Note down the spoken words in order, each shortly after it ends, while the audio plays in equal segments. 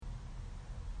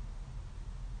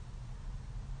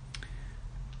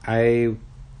I've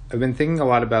been thinking a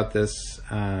lot about this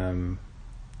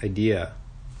idea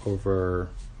over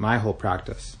my whole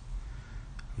practice,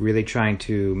 really trying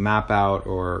to map out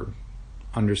or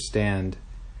understand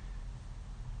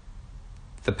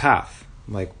the path,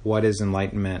 like what is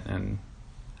enlightenment and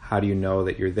how do you know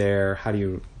that you're there? How do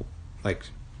you, like,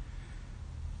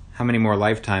 how many more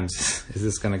lifetimes is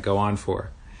this going to go on for?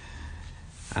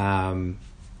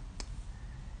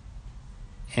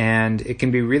 And it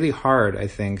can be really hard, I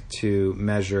think, to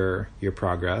measure your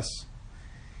progress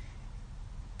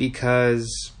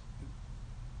because,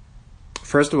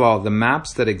 first of all, the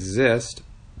maps that exist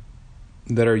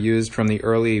that are used from the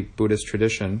early Buddhist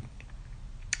tradition,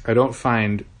 I don't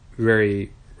find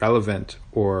very relevant,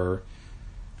 or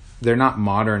they're not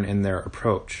modern in their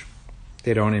approach.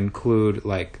 They don't include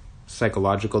like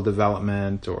psychological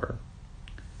development or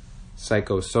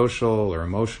psychosocial or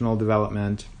emotional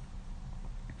development.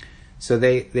 So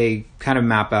they kind of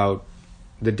map out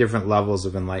the different levels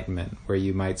of enlightenment, where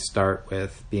you might start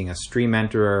with being a stream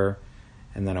enterer,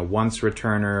 and then a once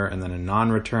returner, and then a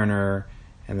non-returner,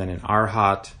 and then an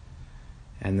arhat,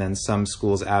 and then some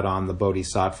schools add on the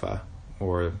bodhisattva,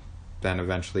 or then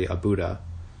eventually a Buddha.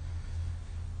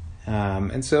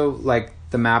 And so, like,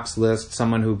 the maps list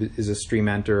someone who is a stream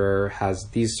enterer has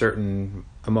these certain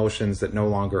emotions that no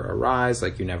longer arise,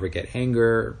 like you never get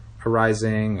anger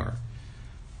arising,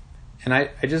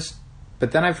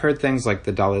 but then I've heard things like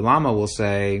the Dalai Lama will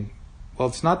say, well,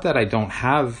 it's not that I don't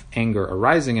have anger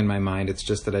arising in my mind, it's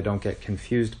just that I don't get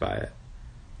confused by it.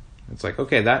 It's like,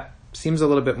 okay, that seems a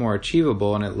little bit more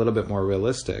achievable and a little bit more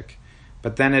realistic.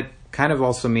 But then it kind of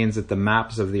also means that the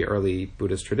maps of the early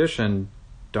Buddhist tradition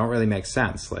don't really make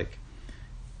sense. Like,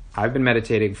 I've been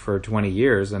meditating for 20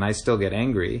 years and I still get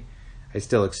angry. I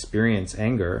still experience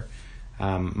anger.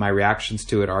 My reactions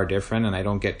to it are different and I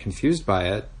don't get confused by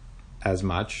it as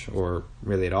much or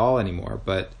really at all anymore.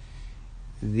 But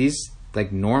these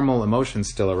like normal emotions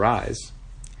still arise.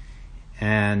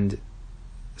 And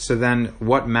so then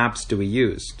what maps do we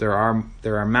use? There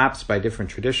are maps by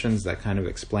different traditions that kind of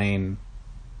explain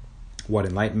what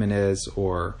enlightenment is,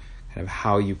 or kind of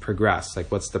how you progress,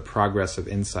 like what's the progress of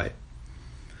insight.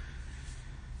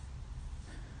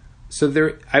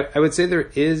 So I would say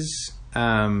there is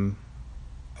a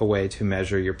way to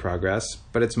measure your progress,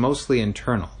 but it's mostly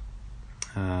internal.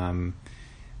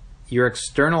 Your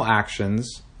external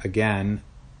actions, again,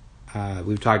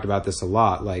 we've talked about this a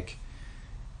lot, like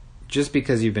just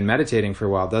because you've been meditating for a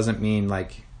while doesn't mean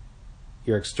like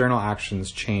your external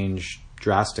actions change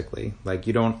drastically. Like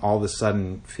you don't all of a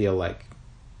sudden feel like,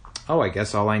 oh, I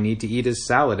guess all I need to eat is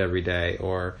salad every day,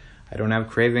 or I don't have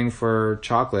craving for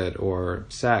chocolate or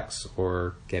sex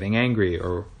or getting angry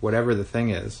or whatever the thing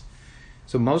is.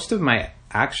 So most of my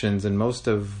actions and most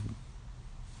of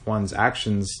one's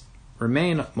actions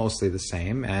remain mostly the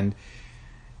same, and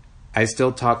I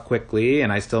still talk quickly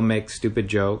and I still make stupid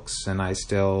jokes and I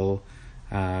still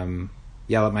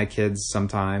yell at my kids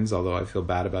sometimes, although I feel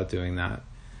bad about doing that.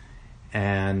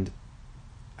 And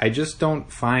I just don't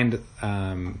find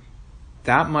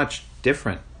that much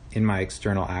different in my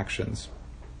external actions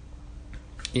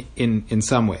in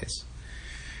some ways.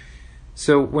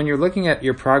 So when you're looking at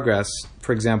your progress,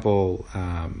 for example,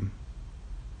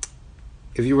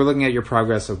 if you were looking at your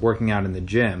progress of working out in the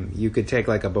gym, you could take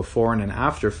like a before and an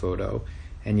after photo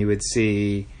and you would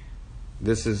see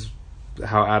this is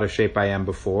how out of shape I am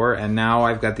before, and now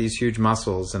I've got these huge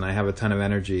muscles and I have a ton of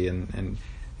energy, and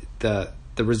the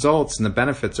results and the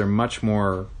benefits are much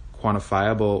more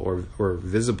quantifiable or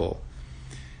visible.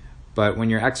 But when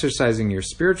you're exercising your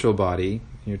spiritual body,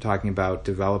 you're talking about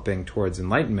developing towards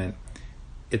enlightenment,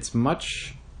 it's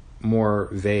much more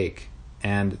vague,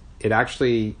 and it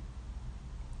actually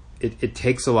it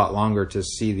takes a lot longer to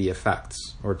see the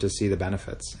effects or to see the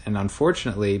benefits. And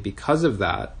unfortunately, because of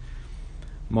that,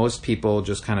 most people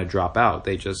just kind of drop out.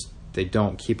 They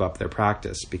don't keep up their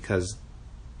practice because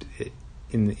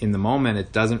in the moment,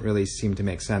 it doesn't really seem to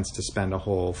make sense to spend a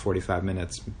whole 45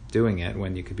 minutes doing it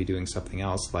when you could be doing something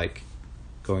else, like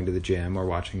going to the gym or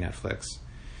watching Netflix.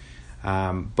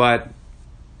 But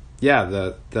yeah,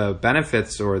 the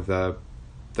benefits or the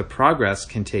progress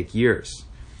can take years.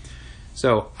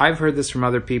 So I've heard this from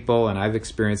other people, and I've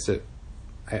experienced it,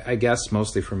 I guess,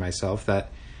 mostly for myself,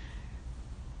 that,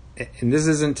 and this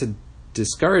isn't to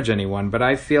discourage anyone, but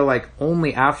I feel like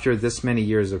only after this many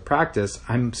years of practice,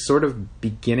 I'm sort of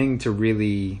beginning to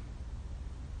really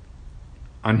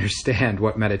understand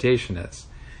what meditation is.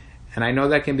 And I know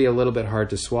that can be a little bit hard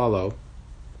to swallow,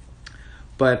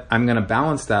 but I'm going to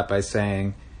balance that by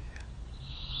saying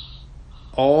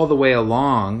all the way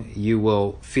along, you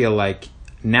will feel like,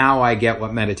 now I get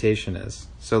what meditation is.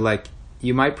 So like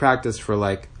you might practice for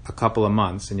like a couple of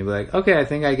months and you'll be like, okay, I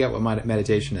think I get what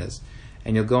meditation is.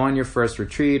 And you'll go on your first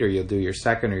retreat, or you'll do your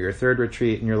second or your third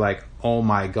retreat, and you're like, oh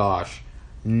my gosh,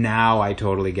 now I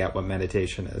totally get what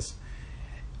meditation is.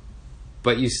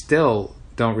 But you still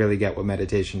don't really get what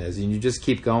meditation is. And you just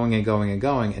keep going and going and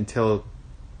going until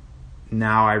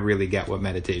now I really get what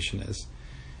meditation is.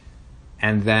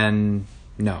 And then,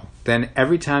 no. Then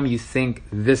every time you think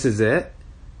this is it,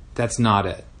 that's not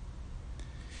it.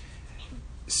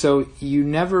 So you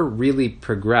never really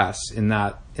progress in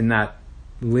that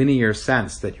linear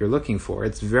sense that you're looking for.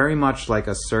 It's very much like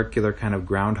a circular kind of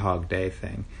Groundhog Day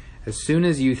thing. As soon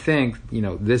as you think,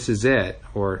 this is it,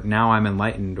 or now I'm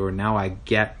enlightened, or now I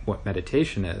get what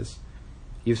meditation is,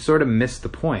 you've sort of missed the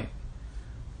point,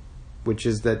 which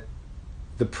is that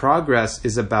the progress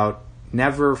is about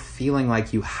never feeling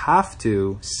like you have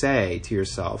to say to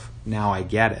yourself, now I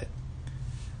get it.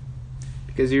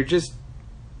 Because you're just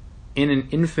in an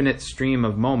infinite stream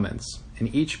of moments,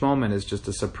 and each moment is just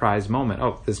a surprise moment.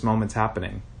 Oh, this moment's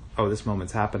happening. Oh, this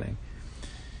moment's happening.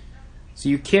 So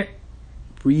you can't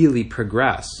really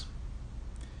progress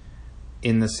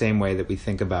in the same way that we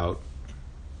think about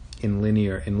in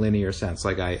linear sense,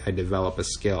 like I develop a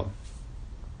skill.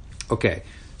 Okay,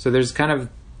 so there's kind of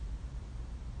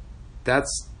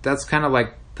that's kind of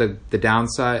like the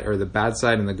downside, or the bad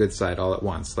side and the good side all at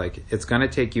once. Like, it's going to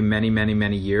take you many, many,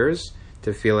 many years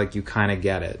to feel like you kind of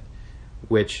get it,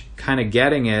 which kind of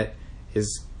getting it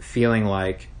is feeling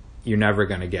like you're never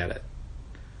going to get it.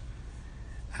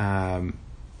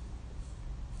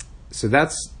 So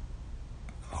that's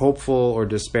hopeful or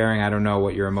despairing. I don't know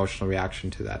what your emotional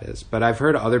reaction to that is. But I've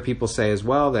heard other people say as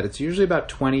well that it's usually about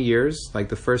 20 years, like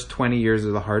the first 20 years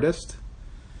are the hardest.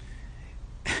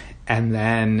 And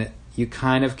then you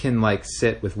kind of can like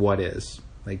sit with what is.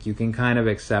 Like, you can kind of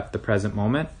accept the present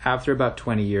moment after about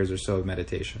 20 years or so of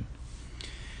meditation.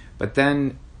 But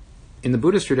then in the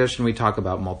Buddhist tradition, we talk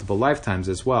about multiple lifetimes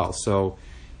as well. So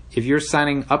if you're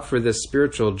signing up for this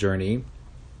spiritual journey,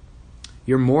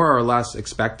 you're more or less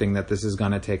expecting that this is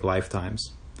going to take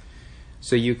lifetimes.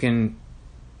 So you can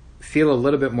feel a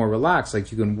little bit more relaxed,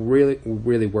 like you can really,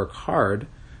 really work hard,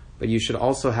 but you should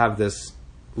also have this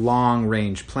long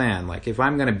range plan. Like, if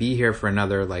I'm going to be here for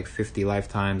another like 50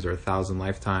 lifetimes or 1,000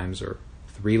 lifetimes or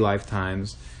 3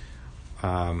 lifetimes,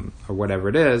 or whatever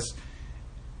it is,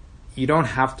 you don't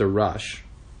have to rush.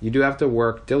 You do have to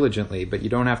work diligently, but you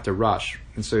don't have to rush.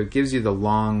 And so it gives you the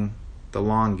long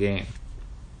game.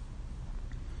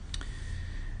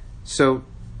 So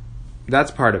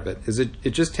that's part of it. It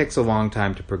just takes a long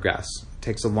time to progress. It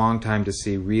takes a long time to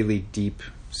see really deep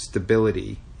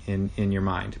stability in your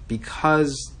mind,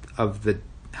 because of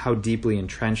how deeply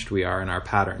entrenched we are in our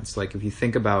patterns. Like, if you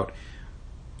think about,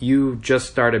 you just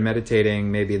started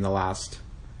meditating maybe in the last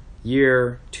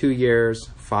year, 2 years,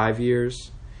 5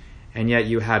 years, and yet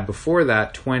you had before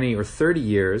that 20 or 30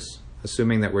 years,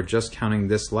 assuming that we're just counting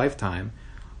this lifetime,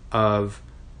 of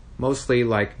mostly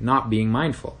like not being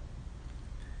mindful.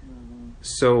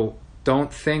 So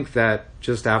don't think that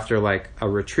just after like a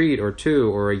retreat or two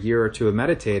or a year or two of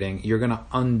meditating, you're going to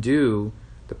undo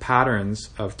the patterns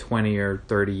of 20 or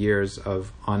 30 years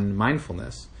of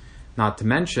unmindfulness. Not to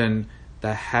mention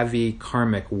the heavy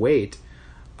karmic weight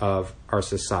of our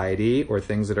society, or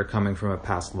things that are coming from a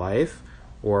past life,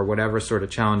 or whatever sort of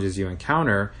challenges you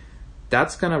encounter.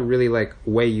 That's going to really like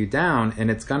weigh you down, and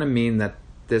it's going to mean that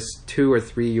this 2 or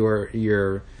 3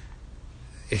 year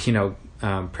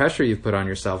pressure you've put on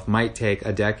yourself might take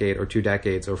a decade or 2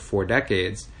 decades or 4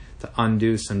 decades to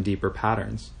undo some deeper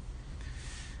patterns.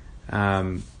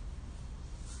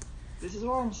 This is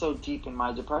why I'm so deep in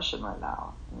my depression right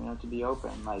now, to be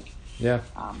open. Like, yeah.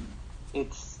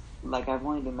 It's like I've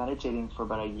only been meditating for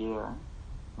about a year,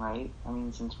 right? I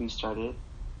mean, since we started.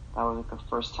 That was like the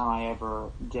first time I ever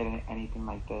did anything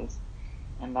like this.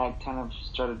 And that kind of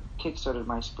kickstarted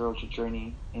my spiritual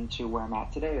journey into where I'm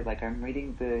at today. Like, I'm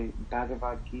reading the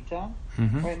Bhagavad Gita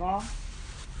right now.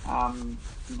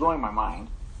 Blowing my mind.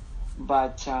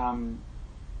 But, where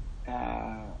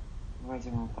is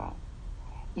it with that?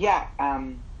 Yeah,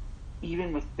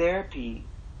 even with therapy,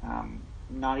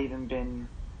 not even been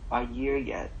a year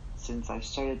yet since I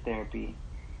started therapy.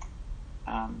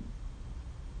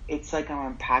 It's like I'm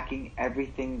unpacking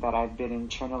everything that I've been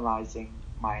internalizing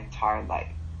my entire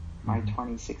life, my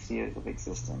 26 years of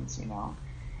existence,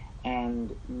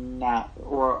 and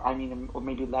or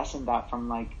maybe less than that, from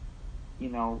like,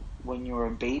 when you're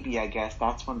a baby, I guess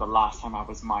that's when the last time I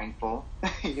was mindful,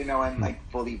 and like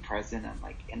fully present and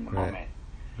like in the moment.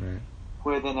 Right.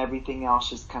 Where then everything else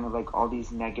just kind of like all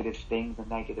these negative things and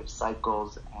negative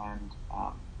cycles and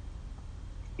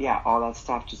all that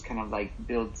stuff just kind of like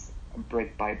builds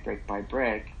brick by brick by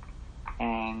brick,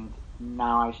 and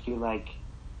now I feel like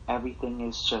everything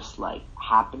is just like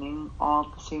happening all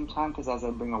at the same time, because as I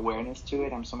bring awareness to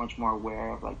it, I'm so much more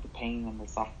aware of like the pain and the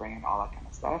suffering and all that kind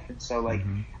of stuff. And so like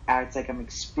it's like I'm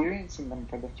experiencing them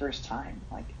for the first time,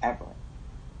 like ever,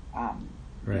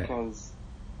 because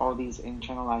all these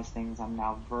internalized things, I'm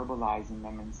now verbalizing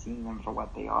them and seeing them for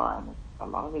what they are, and a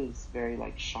lot of it is very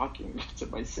like shocking to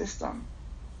my system.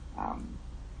 And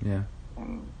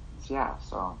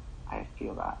so I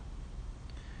feel that.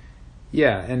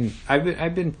 Yeah, and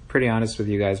I've been pretty honest with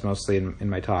you guys mostly in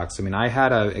my talks. I mean, I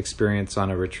had a experience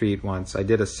on a retreat once. I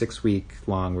did a 6-week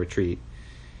long retreat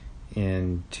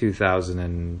in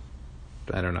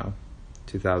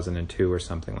 2002 or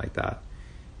something like that.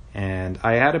 And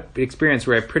I had an experience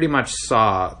where I pretty much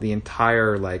saw the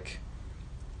entire like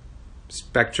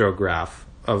spectrograph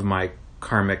of my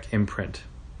karmic imprint.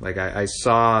 Like I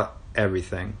saw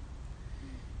everything.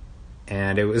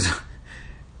 And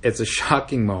it's a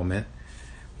shocking moment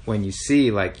when you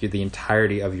see like the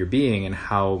entirety of your being and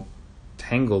how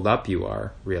tangled up you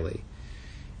are, really.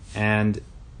 And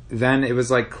then it was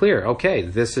like clear, okay,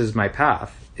 this is my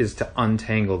path, is to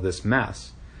untangle this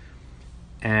mess.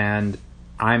 And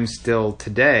I'm still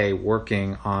today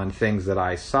working on things that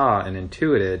I saw and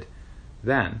intuited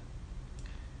then.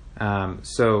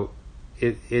 So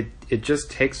it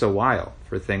just takes a while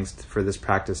for this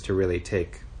practice to really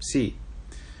take seat.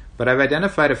 But I've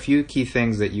identified a few key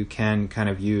things that you can kind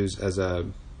of use as a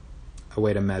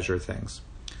way to measure things.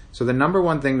 So the number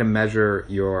one thing to measure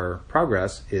your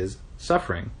progress is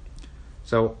suffering.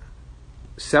 So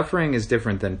suffering is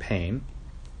different than pain.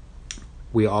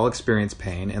 We all experience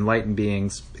pain. Enlightened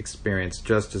beings experience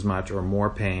just as much or more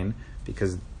pain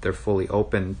because they're fully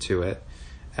open to it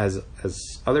as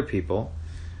other people.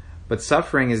 But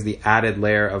suffering is the added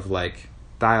layer of like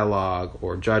dialogue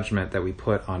or judgment that we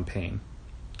put on pain.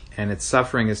 And its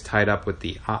suffering is tied up with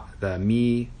the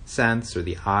me sense or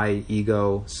the I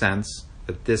ego sense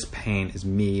that this pain is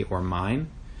me or mine.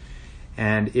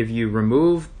 And if you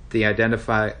remove the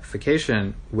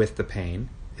identification with the pain,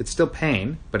 it's still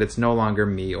pain, but it's no longer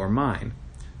me or mine.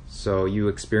 So you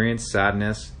experience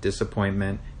sadness,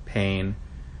 disappointment, pain,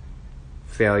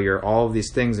 failure, all of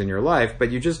these things in your life, but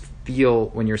you just feel,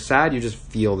 when you're sad, you just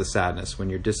feel the sadness. When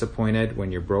you're disappointed,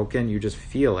 when you're broken, you just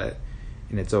feel it.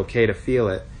 And it's okay to feel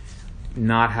it,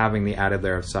 not having the added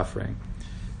layer of suffering.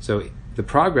 So the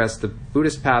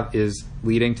Buddhist path is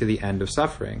leading to the end of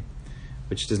suffering,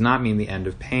 which does not mean the end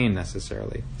of pain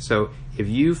necessarily. So if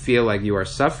you feel like you are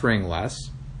suffering less,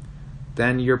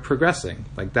 then you're progressing.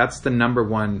 Like that's the number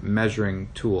one measuring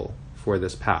tool for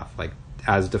this path, like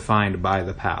as defined by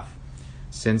the path.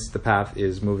 Since the path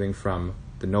is moving from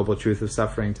the noble truth of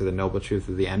suffering to the noble truth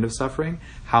of the end of suffering,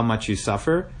 how much you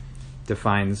suffer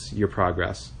defines your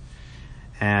progress.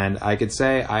 And I could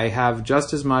say I have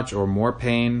just as much or more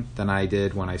pain than I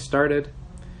did when I started.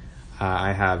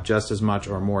 I have just as much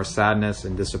or more sadness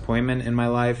and disappointment in my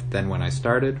life than when I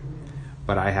started.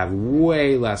 But I have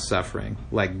way less suffering,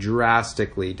 like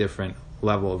drastically different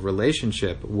level of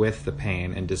relationship with the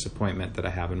pain and disappointment that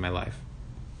I have in my life.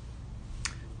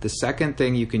 The second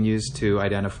thing you can use to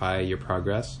identify your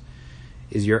progress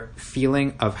is your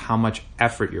feeling of how much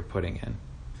effort you're putting in.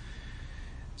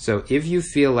 So if you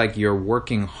feel like you're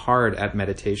working hard at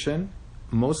meditation,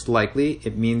 most likely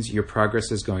it means your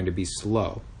progress is going to be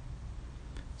slow.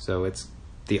 So it's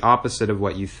the opposite of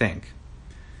what you think.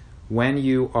 When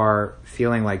you are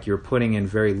feeling like you're putting in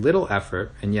very little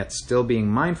effort and yet still being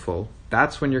mindful,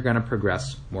 that's when you're going to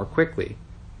progress more quickly,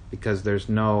 because there's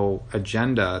no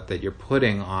agenda that you're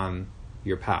putting on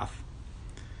your path.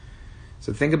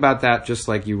 So think about that just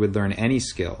like you would learn any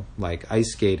skill, like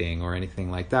ice skating or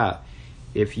anything like that.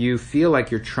 If you feel like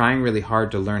you're trying really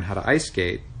hard to learn how to ice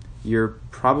skate, you're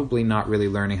probably not really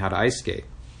learning how to ice skate.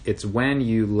 It's when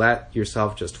you let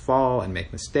yourself just fall and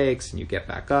make mistakes and you get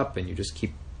back up and you're just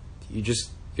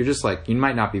like, you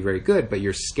might not be very good, but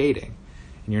you're skating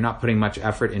and you're not putting much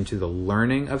effort into the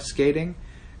learning of skating.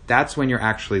 That's when you're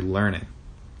actually learning.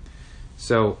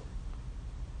 So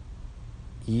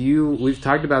we've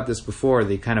talked about this before,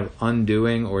 the kind of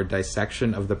undoing or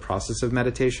dissection of the process of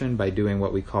meditation by doing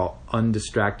what we call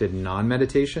undistracted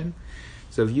non-meditation.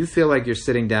 So if you feel like you're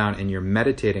sitting down and you're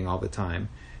meditating all the time,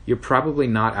 you're probably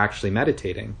not actually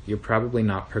meditating. You're probably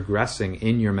not progressing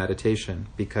in your meditation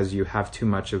because you have too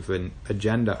much of an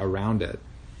agenda around it.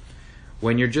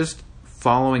 When you're just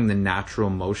following the natural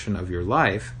motion of your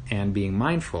life and being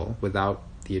mindful without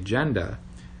the agenda,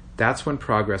 that's when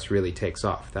progress really takes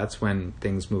off. That's when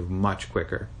things move much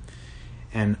quicker.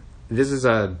 And this is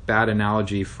a bad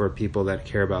analogy for people that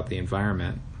care about the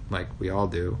environment, like we all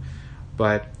do.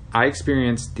 But I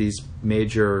experienced these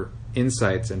major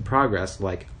insights and progress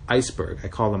like iceberg. I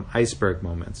call them iceberg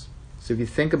moments. So if you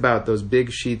think about those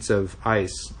big sheets of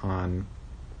ice on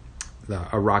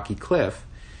a rocky cliff,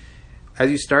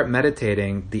 as you start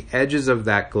meditating, the edges of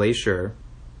that glacier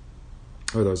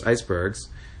or those icebergs,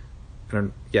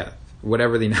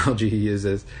 whatever the analogy he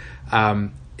uses,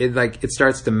 it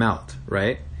starts to melt,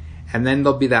 right? And then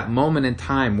there'll be that moment in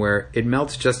time where it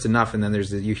melts just enough, and then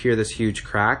you hear this huge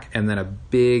crack, and then a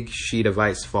big sheet of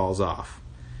ice falls off.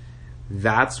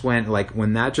 That's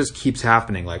when that just keeps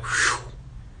happening, like, whew,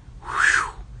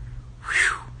 whew,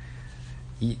 whew.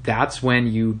 That's when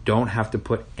you don't have to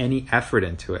put any effort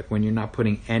into it. When you're not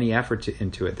putting any effort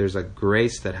into it, there's a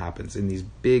grace that happens, and these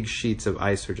big sheets of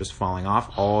ice are just falling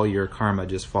off. All your karma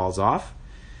just falls off.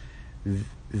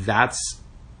 That's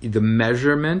the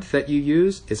measurement that you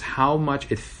use, is how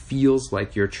much it feels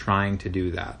like you're trying to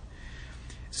do that.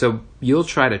 So you'll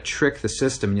try to trick the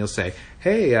system, and you'll say,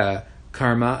 hey,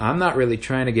 karma, I'm not really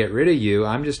trying to get rid of you.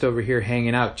 I'm just over here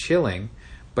hanging out, chilling.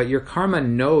 But your karma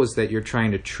knows that you're trying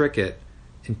to trick it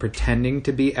in pretending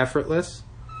to be effortless,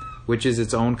 which is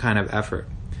its own kind of effort.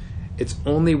 It's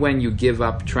only when you give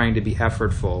up trying to be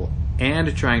effortful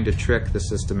and trying to trick the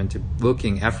system into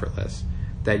looking effortless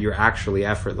that you're actually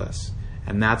effortless.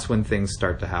 And that's when things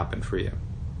start to happen for you.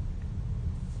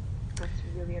 That's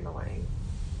really annoying.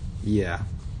 Yeah.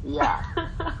 Yeah.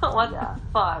 What the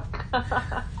fuck?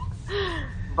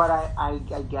 But I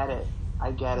get it.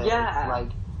 I get it. Yeah. It's like,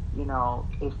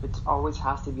 if it always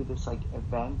has to be this like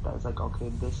event that's like, okay,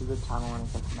 this is the time I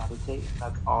want to meditate, and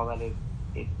that's all that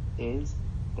it is,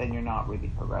 then you're not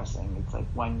really progressing. It's like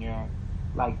when you're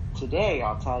like today,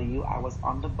 I'll tell you, I was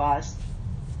on the bus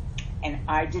and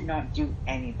I did not do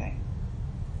anything.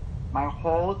 My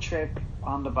whole trip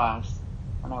on the bus,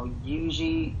 when I would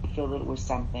usually fill it with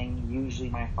something, usually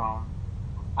my phone,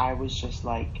 I was just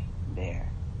like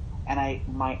there. And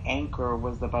my anchor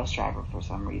was the bus driver for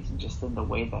some reason, just in the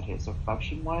way that his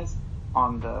reflection was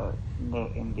on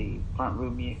in the front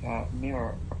room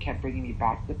mirror, kept bringing me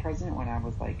back to the present when I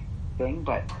was like thing.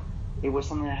 But it was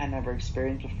something I had never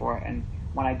experienced before. And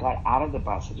when I got out of the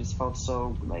bus, I just felt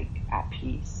so like at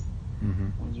peace. Mm-hmm.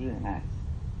 It was really nice.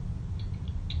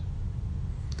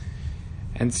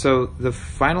 And so the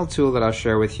final tool that I'll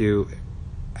share with you,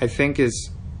 I think it's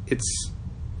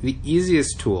the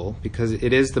easiest tool because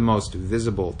it is the most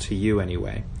visible to you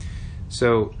anyway.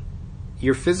 So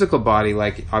your physical body,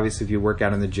 like obviously if you work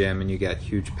out in the gym and you get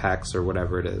huge pecs or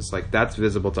whatever it is, like that's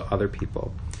visible to other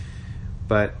people.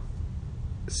 But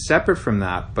separate from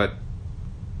that, but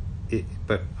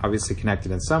obviously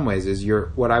connected in some ways, is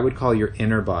what I would call your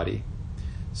inner body.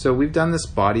 So we've done this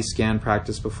body scan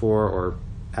practice before, or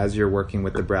as you're working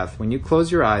with the breath. When you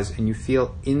close your eyes and you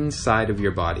feel inside of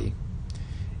your body,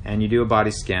 and you do a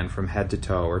body scan from head to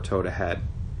toe or toe to head,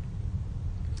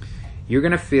 you're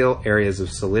going to feel areas of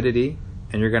solidity,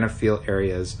 and you're going to feel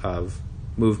areas of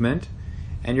movement,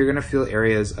 and you're going to feel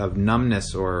areas of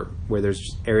numbness, or where there's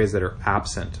just areas that are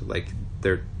absent, like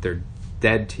they're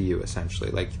dead to you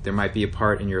essentially. Like there might be a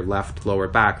part in your left lower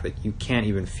back that you can't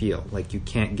even feel, like you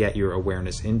can't get your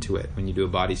awareness into it when you do a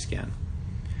body scan.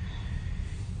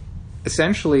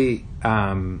 Essentially,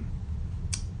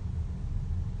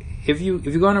 if you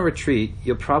go on a retreat,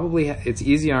 you'll probably it's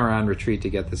easy around retreat to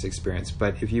get this experience,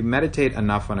 but if you meditate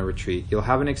enough on a retreat, you'll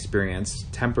have an experience,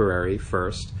 temporary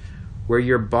first, where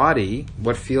your body,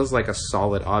 what feels like a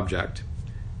solid object,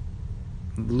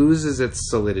 loses its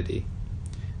solidity.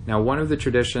 Now, one of the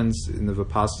traditions in the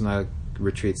Vipassana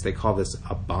retreats, they call this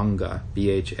Abhanga,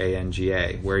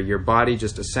 Bhanga, where your body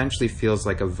just essentially feels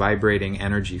like a vibrating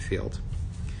energy field.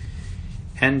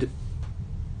 And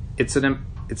it's an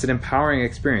empowering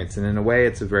experience, and in a way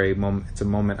it's a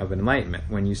moment of enlightenment.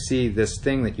 When you see this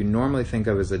thing that you normally think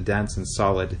of as a dense and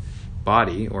solid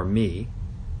body, or me,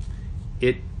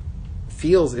 it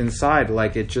feels inside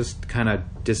like it just kind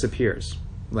of disappears.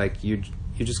 Like you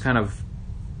just kind of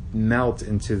melt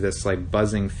into this like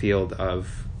buzzing field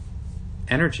of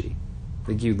energy.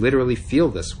 Like you literally feel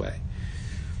this way.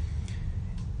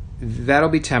 That'll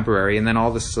be temporary, and then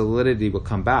all the solidity will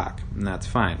come back, and that's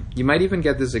fine. You might even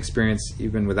get this experience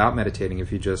even without meditating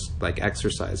if you just like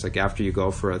exercise. Like after you go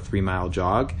for a 3-mile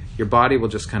jog, your body will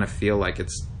just kind of feel like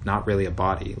it's not really a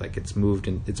body, like it's moved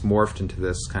and it's morphed into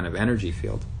this kind of energy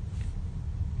field.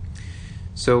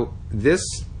 So this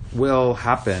will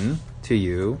happen to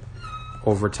you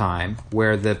over time,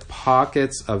 where the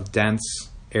pockets of dense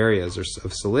areas or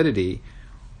of solidity,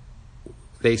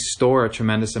 they store a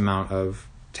tremendous amount of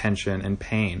tension and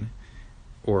pain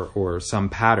or some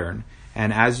pattern.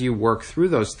 And as you work through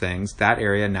those things, that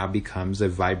area now becomes a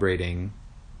vibrating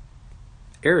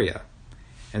area.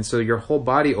 And so your whole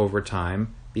body over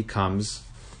time becomes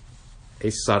a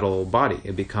subtle body.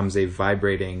 It becomes a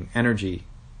vibrating energy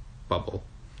bubble.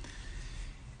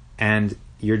 And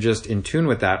you're just in tune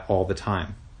with that all the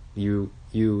time. You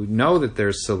know that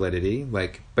there's solidity,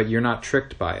 but you're not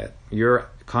tricked by it. Your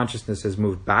consciousness has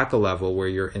moved back a level where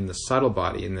you're in the subtle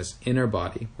body, in this inner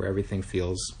body, where everything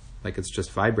feels like it's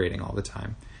just vibrating all the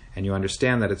time. And you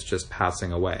understand that it's just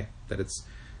passing away, that it's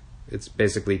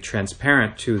basically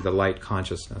transparent to the light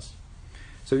consciousness.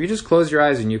 So if you just close your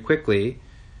eyes and you quickly,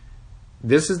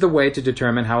 this is the way to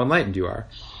determine how enlightened you are.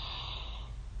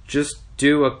 Just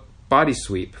do a body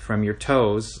sweep from your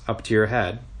toes up to your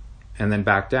head and then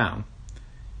back down.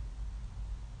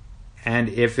 And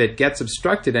if it gets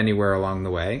obstructed anywhere along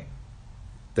the way,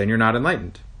 then you're not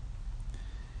enlightened.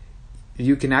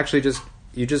 You can actually just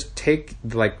take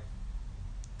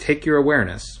your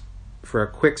awareness for a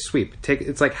quick sweep.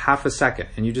 It's like half a second,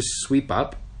 and you just sweep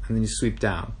up and then you sweep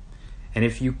down. And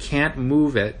if you can't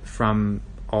move it from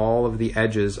all of the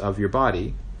edges of your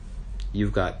body,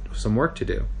 you've got some work to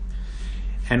do.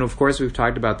 And of course, we've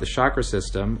talked about the chakra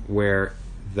system, where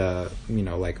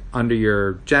under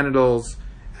your genitals,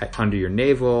 under your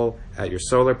navel, at your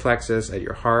solar plexus, at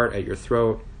your heart, at your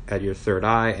throat, at your third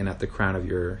eye, and at the crown of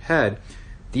your head.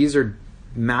 These are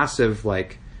massive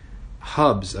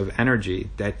hubs of energy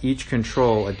that each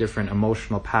control a different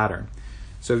emotional pattern.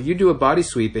 So if you do a body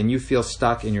sweep and you feel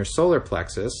stuck in your solar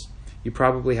plexus, you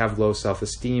probably have low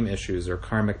self-esteem issues or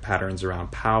karmic patterns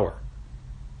around power.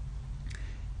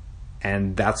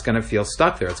 And that's going to feel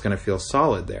stuck there. It's going to feel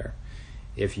solid there.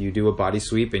 If you do a body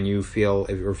sweep and you feel,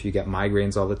 or if you get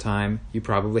migraines all the time, you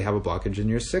probably have a blockage in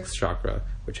your sixth chakra,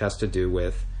 which has to do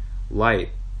with light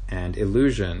and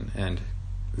illusion and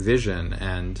vision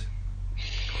and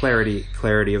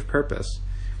clarity of purpose.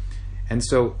 And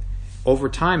so over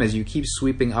time, as you keep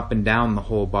sweeping up and down the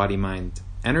whole body-mind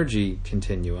energy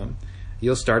continuum,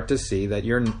 you'll start to see that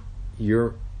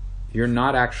you're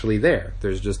not actually there.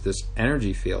 There's just this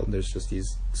energy field. There's just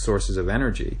these sources of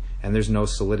energy, and there's no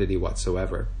solidity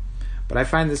whatsoever. But I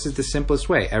find this is the simplest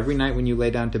way. Every night when you lay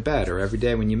down to bed, or every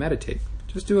day when you meditate,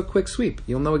 just do a quick sweep.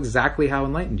 You'll know exactly how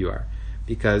enlightened you are,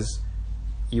 because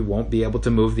you won't be able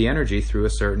to move the energy through a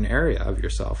certain area of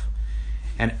yourself.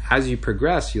 And as you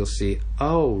progress, you'll see,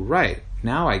 oh, right,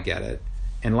 now I get it.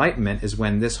 Enlightenment is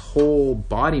when this whole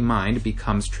body-mind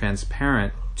becomes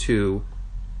transparent to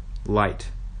light,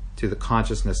 to the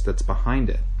consciousness that's behind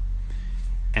it.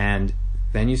 And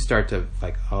then you start to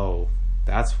oh,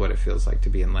 that's what it feels like to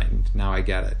be enlightened. Now I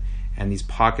get it. And these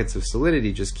pockets of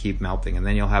solidity just keep melting. And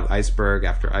then you'll have iceberg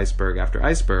after iceberg after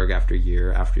iceberg after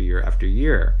year after year after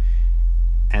year.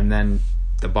 And then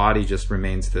the body just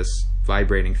remains this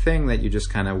vibrating thing that you just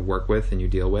kind of work with and you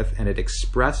deal with, and it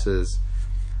expresses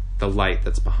the light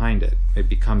that's behind it. It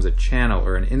becomes a channel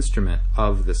or an instrument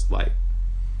of this light.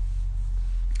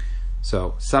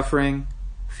 So suffering,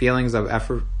 feelings of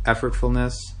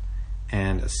effortfulness,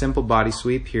 and a simple body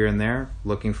sweep here and there,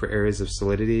 looking for areas of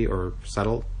solidity or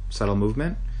subtle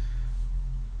movement.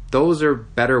 Those are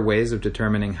better ways of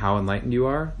determining how enlightened you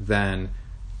are than,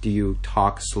 do you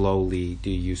talk slowly? Do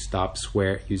you stop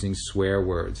using swear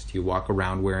words? Do you walk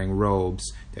around wearing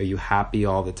robes? Are you happy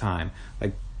all the time?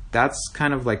 That's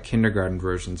kind of like kindergarten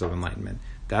versions of enlightenment.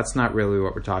 That's not really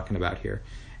what we're talking about here.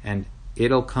 And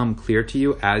it'll come clear to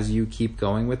you as you keep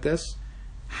going with this,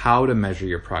 how to measure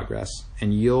your progress.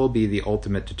 And you'll be the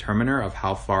ultimate determiner of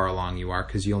how far along you are,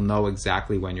 because you'll know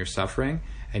exactly when you're suffering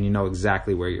and you know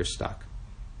exactly where you're stuck.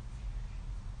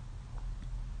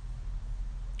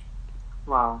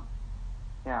 Wow.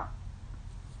 Yeah.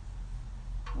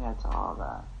 Yeah, to all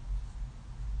that.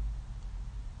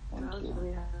 Thank you.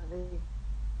 Really heavy.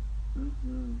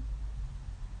 Mm-hmm.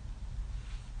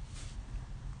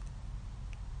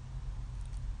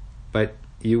 But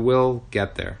you will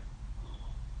get there.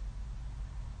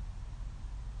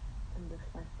 In this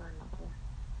life or another.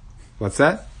 What's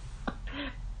that?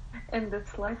 In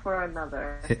this life or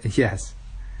another. Yes.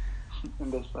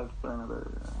 In this life or another.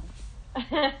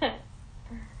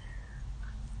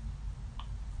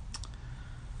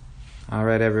 All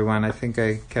right, everyone. I think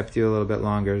I kept you a little bit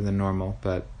longer than normal,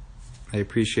 but I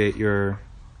appreciate your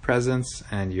presence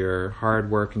and your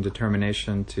hard work and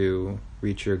determination to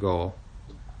reach your goal.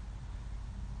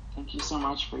 Thank you so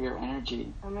much for your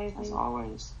energy. Amazing. As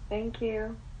always. Thank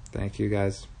you. Thank you,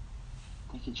 guys.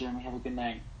 Thank you, Jeremy. Have a good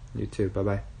night. You too.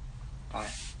 Bye-bye. Bye.